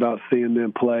excited about seeing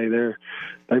them play.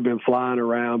 They've been flying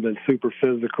around, been super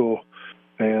physical,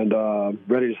 and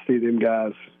ready to see them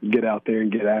guys get out there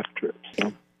and get after it.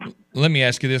 So. Let me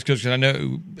ask you this, Coach, because I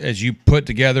know as you put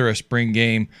together a spring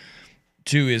game,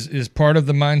 too, is part of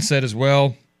the mindset as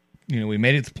well. You know, we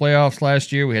made it to the playoffs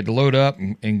last year. We had to load up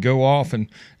and go off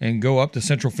and go up to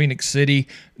Central Phoenix City.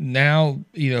 Now,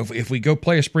 you know, if we go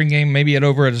play a spring game, maybe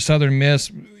over at a Southern Miss,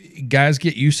 guys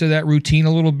get used to that routine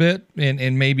a little bit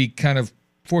and maybe kind of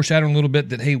foreshadowing a little bit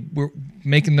that, hey, we're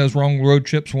making those wrong road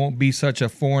trips won't be such a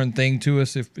foreign thing to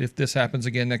us if this happens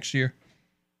again next year?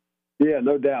 Yeah,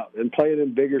 no doubt. And playing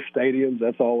in bigger stadiums,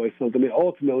 that's always something. I mean,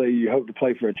 ultimately, you hope to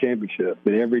play for a championship. I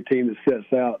mean, every team that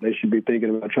sets out, they should be thinking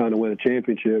about trying to win a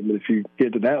championship. But if you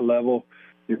get to that level,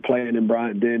 you're playing in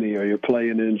Bryant-Denny or you're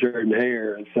playing in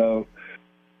Jordan-Hare. And so,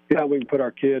 yeah, we can put our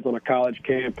kids on a college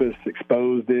campus,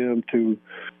 expose them to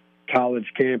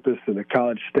college campus and a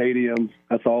college stadium.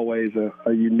 That's always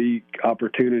a unique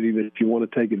opportunity that you want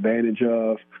to take advantage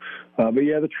of. But,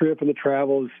 yeah, the trip and the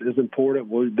travel is important.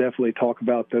 We'll definitely talk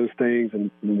about those things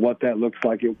and what that looks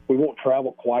like. We won't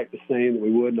travel quite the same that we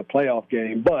would in a playoff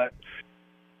game, but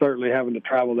certainly having to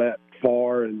travel that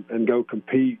far and go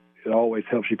compete, it always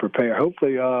helps you prepare.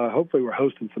 Hopefully we're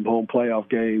hosting some home playoff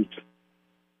games,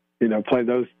 you know, play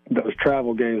those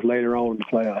travel games later on in the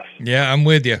playoffs. Yeah, I'm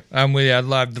with you. I'd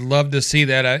love to see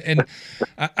that.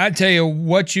 I tell you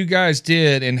what you guys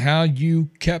did and how you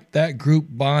kept that group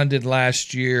bonded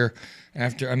last year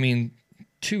after, 2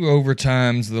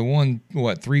 overtimes, the one,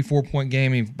 3-4 point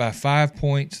game by 5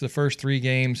 points the first 3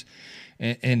 games.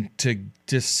 And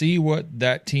to see what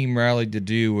that team rallied to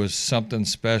do was something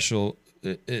special.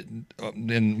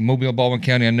 In Mobile, Baldwin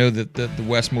County, I know that the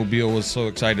West Mobile was so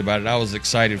excited about it. I was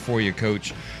excited for you,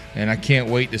 Coach, and I can't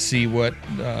wait to see what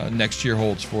next year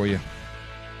holds for you.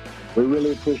 We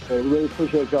really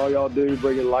appreciate all y'all do,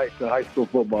 bringing light to high school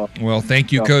football. Well,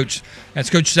 thank you, Coach. That's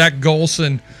Coach Zach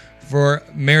Golson for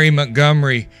Mary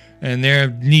Montgomery, and they're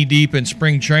knee-deep in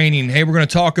spring training. Hey, we're going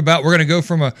to go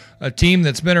from a team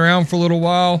that's been around for a little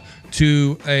while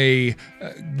to a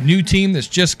new team that's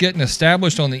just getting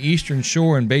established on the Eastern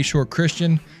Shore in Bayshore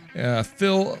Christian.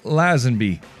 Phil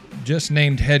Lazenby, just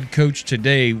named head coach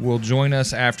today, will join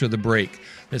us after the break.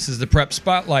 This is the Prep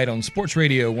Spotlight on Sports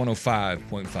Radio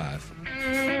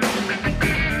 105.5.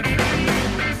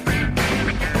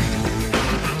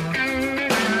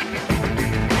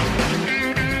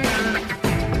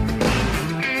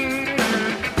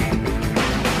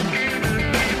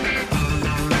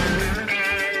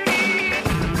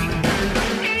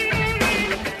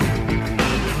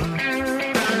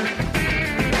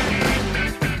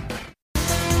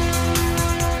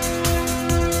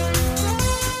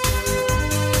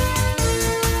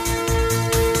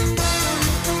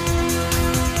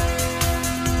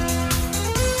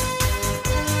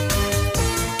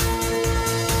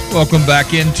 Welcome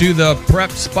back into the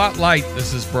Prep Spotlight.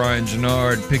 This is Brian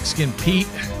Genard. Pigskin Pete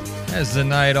has the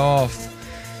night off.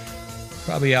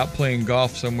 Probably out playing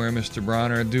golf somewhere, Mr.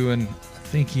 Bronner. I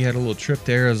think he had a little trip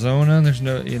to Arizona. There's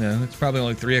no, it's probably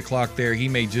only 3 o'clock there. He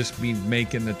may just be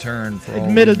making the turn for all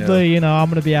Admittedly, I'm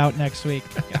going to be out next week.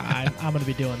 I'm going to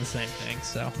be doing the same thing.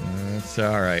 So that's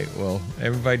all right. Well,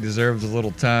 everybody deserves a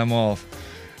little time off.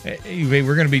 Anyway,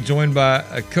 we're going to be joined by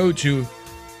a coach who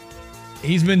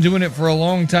he's been doing it for a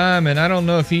long time, and I don't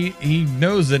know if he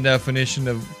knows the definition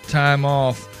of time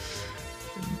off.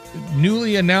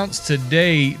 Newly announced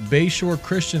today, Bayshore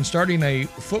Christian starting a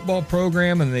football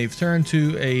program, and they've turned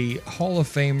to a Hall of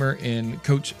Famer in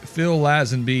Coach Phil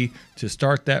Lazenby to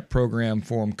start that program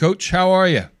for him. Coach, how are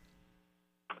you?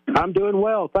 I'm doing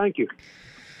well, thank you.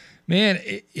 Man,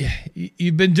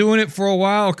 you've been doing it for a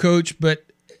while, Coach, but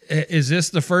is this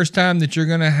the first time that you're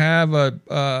going to have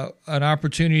an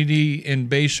opportunity in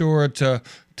Bayshore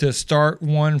to start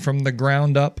one from the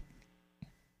ground up?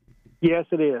 Yes,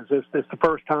 it is. It's the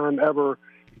first time ever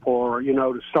for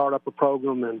to start up a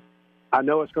program, and I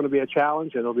know it's going to be a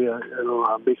challenge. It'll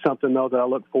be something though that I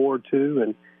look forward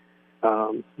to,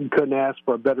 and you couldn't ask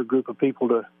for a better group of people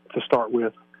to start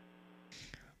with.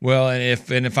 Well, and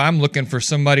if I'm looking for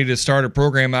somebody to start a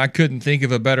program, I couldn't think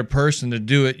of a better person to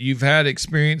do it. You've had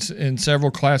experience in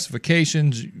several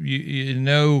classifications. You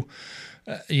know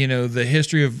the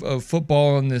history of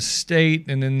football in this state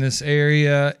and in this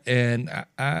area, and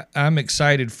I'm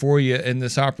excited for you in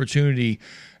this opportunity.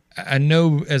 I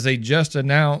know as they just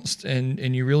announced,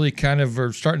 and you really kind of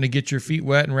are starting to get your feet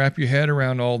wet and wrap your head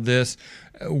around all this.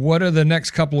 What are the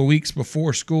next couple of weeks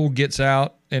before school gets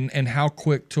out, and how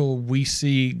quick till we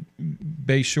see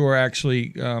Bayshore actually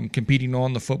competing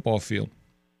on the football field?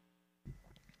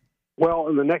 Well,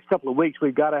 in the next couple of weeks,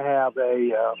 we've got to have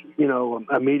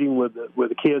a meeting with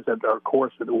the kids that are, of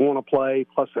course, that want to play,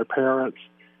 plus their parents,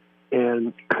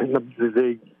 and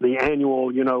the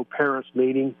annual parents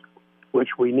meeting, which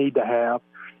we need to have.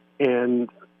 And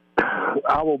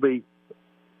the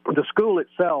school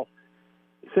itself,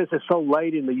 since it's so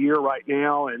late in the year right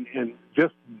now, and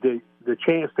just the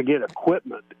chance to get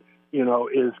equipment,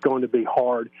 is going to be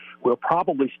hard. We'll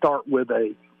probably start with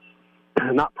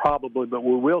not probably, but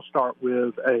we will start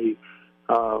with a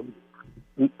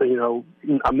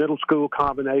middle school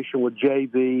combination with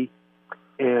JV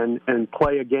and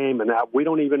play a game. And we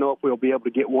don't even know if we'll be able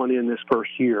to get one in this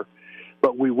first year,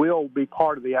 but we will be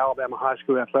part of the Alabama High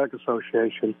School Athletic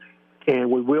Association,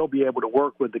 and we will be able to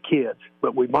work with the kids,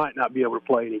 but we might not be able to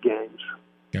play any games.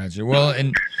 Gotcha. Well,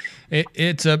 and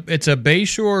it's a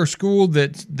Bayshore school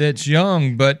that's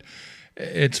young, but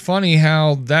it's funny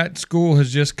how that school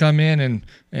has just come in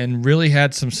and really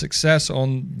had some success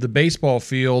on the baseball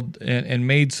field and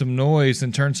made some noise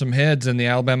and turned some heads in the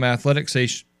Alabama Athletic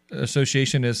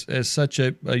Association as such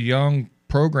a young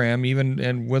program, even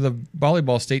and with a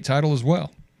volleyball state title as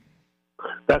well.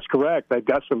 That's correct. They've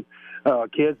got some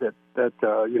kids that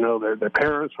their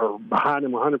parents are behind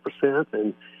them 100%,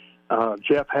 and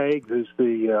Jeff Haig, who's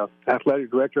the athletic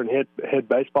director and head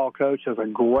baseball coach, does a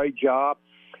great job.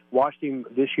 Watched him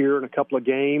this year in a couple of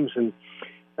games, and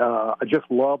I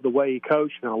just love the way he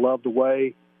coached, and I love the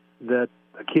way that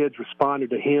the kids responded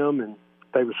to him, and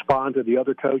they respond to the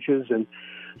other coaches. And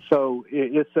so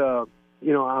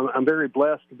I'm very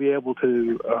blessed to be able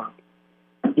to,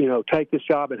 take this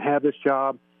job and have this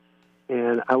job,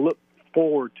 and I look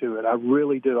forward to it. I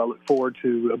really do. I look forward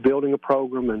to building a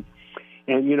program, and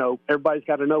everybody's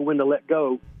got to know when to let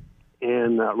go,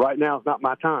 and right now is not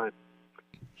my time.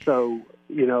 So,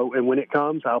 and when it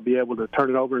comes, I'll be able to turn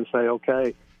it over and say,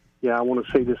 okay, yeah, I want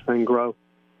to see this thing grow.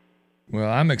 Well,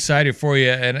 I'm excited for you,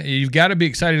 and you've got to be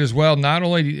excited as well. Not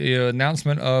only the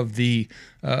announcement of the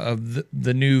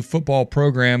new football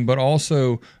program, but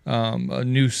also a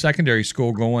new secondary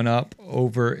school going up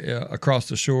over across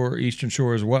the shore, Eastern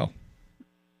Shore as well.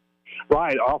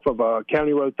 Right, off of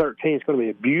County Road 13. It's going to be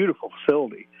a beautiful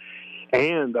facility,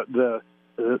 and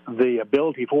the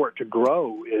ability for it to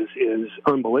grow is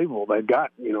unbelievable. They've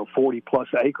got 40 plus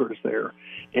acres there,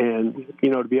 and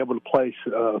to be able to place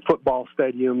football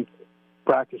stadium,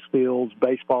 practice fields,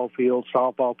 baseball fields,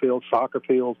 softball fields, soccer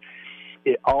fields,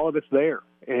 all of it's there,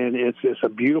 and it's a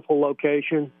beautiful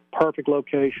location, perfect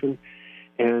location,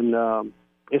 and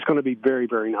it's going to be very,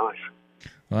 very nice.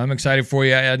 Well, I'm excited for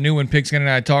you. I knew when Pigskin and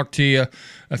I talked to you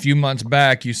a few months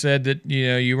back, you said that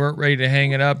you weren't ready to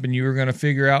hang it up and you were going to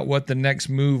figure out what the next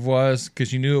move was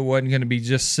because you knew it wasn't going to be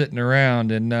just sitting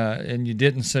around, and you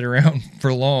didn't sit around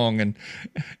for long. And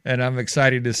I'm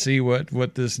excited to see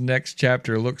what this next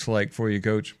chapter looks like for you,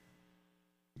 Coach.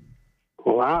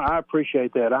 Well, I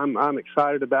appreciate that. I'm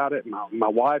excited about it. My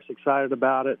wife's excited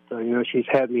about it. She's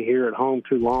had me here at home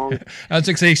too long. I was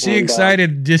going to say, she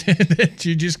excited that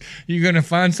you're going to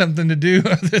find something to do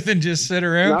other than just sit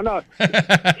around? No.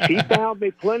 She found me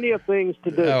plenty of things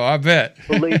to do. Oh, I bet.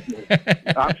 Believe me.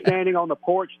 I'm standing on the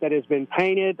porch that has been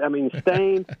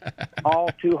stained,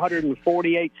 all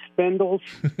 248 spindles.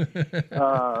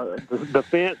 The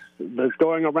fence that's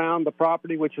going around the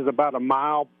property, which is about a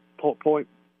mile point.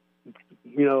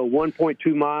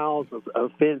 1.2 miles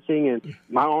of fencing, and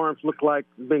my arms look like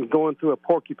I've been going through a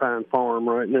porcupine farm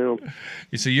right now.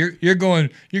 So you're going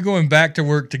back to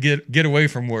work to get away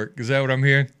from work. Is that what I'm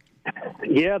hearing?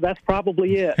 Yeah, that's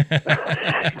probably it.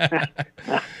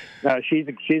 She's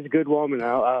a good woman,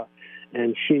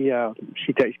 and she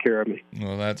takes care of me.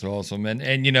 Well, that's awesome. And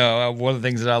one of the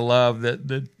things that I love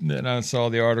that I saw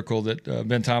the article that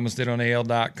Ben Thomas did on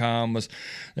AL.com was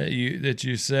that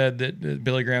you said that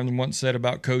Billy Graham once said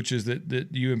about coaches that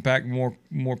you impact more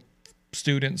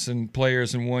students and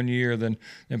players in 1 year than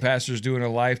pastors do in a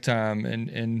lifetime.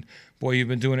 And boy, you've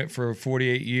been doing it for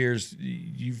 48 years.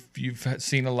 You've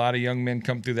seen a lot of young men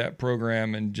come through that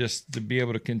program, and just to be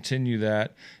able to continue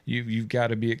that, you've got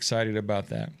to be excited about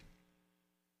that.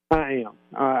 I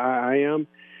am.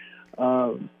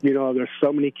 There's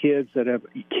so many kids that have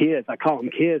kids. I call them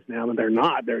kids now, but they're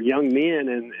not. They're young men,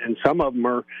 and some of them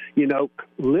are,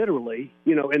 literally,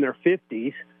 in their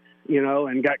 50s,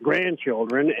 and got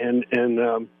grandchildren. And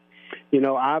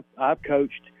I've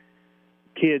coached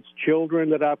kids' children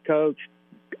that I've coached.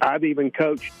 I've even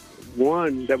coached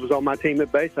one that was on my team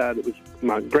at Bayside. It was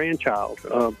my grandchild,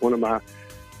 one of my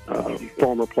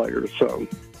former players. So,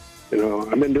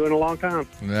 I've been doing it a long time.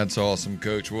 That's awesome,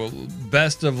 Coach. Well,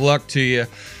 best of luck to you,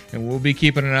 and we'll be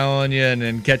keeping an eye on you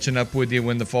and catching up with you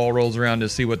when the fall rolls around to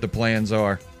see what the plans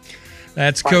are.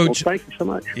 That's Coach. Well, thank you so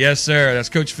much. Yes, sir. That's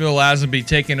Coach Phil Lazenby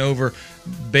taking over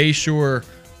Bayshore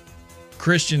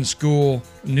Christian School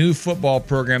new football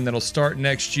program that'll start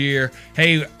next year.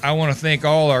 Hey, I want to thank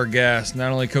all our guests,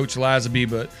 not only Coach Lazenby,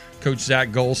 but Coach Zach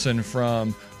Golson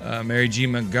from Mary G.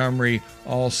 Montgomery,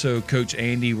 also Coach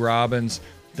Andy Robbins.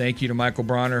 Thank you to Michael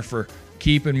Bronner for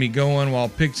keeping me going while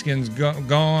Pigskin's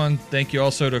gone. Thank you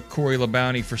also to Corey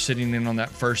LeBounty for sitting in on that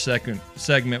first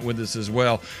segment with us as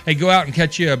well. Hey, go out and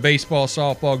catch you a baseball,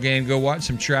 softball game. Go watch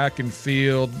some track and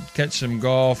field, catch some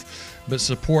golf, but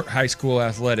support high school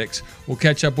athletics. We'll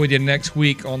catch up with you next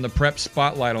week on the Prep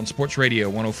Spotlight on Sports Radio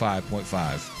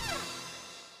 105.5.